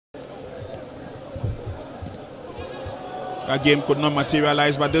That game could not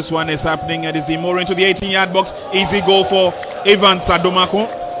materialize, but this one is happening. It is Imoro into the 18-yard box. Easy goal for Evans Adomako.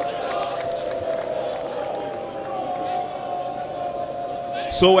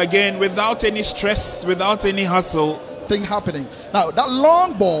 So again, without any stress, without any hustle, thing happening. Now that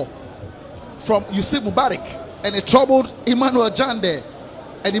long ball from Yusuf Mubarak, and it troubled Emmanuel Jande,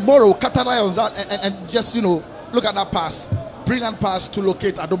 and Imoro capitalized on that, and just, you know, look at that pass, brilliant pass to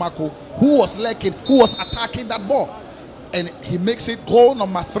locate Adomako, who was lacking, who was attacking that ball, and he makes it goal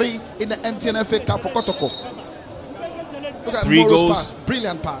number 3 in the MTN FA Cup for Kotoko. Look at 3 Imoro's goals, pass,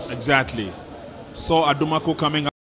 brilliant pass. Exactly. Saw Adomako coming up.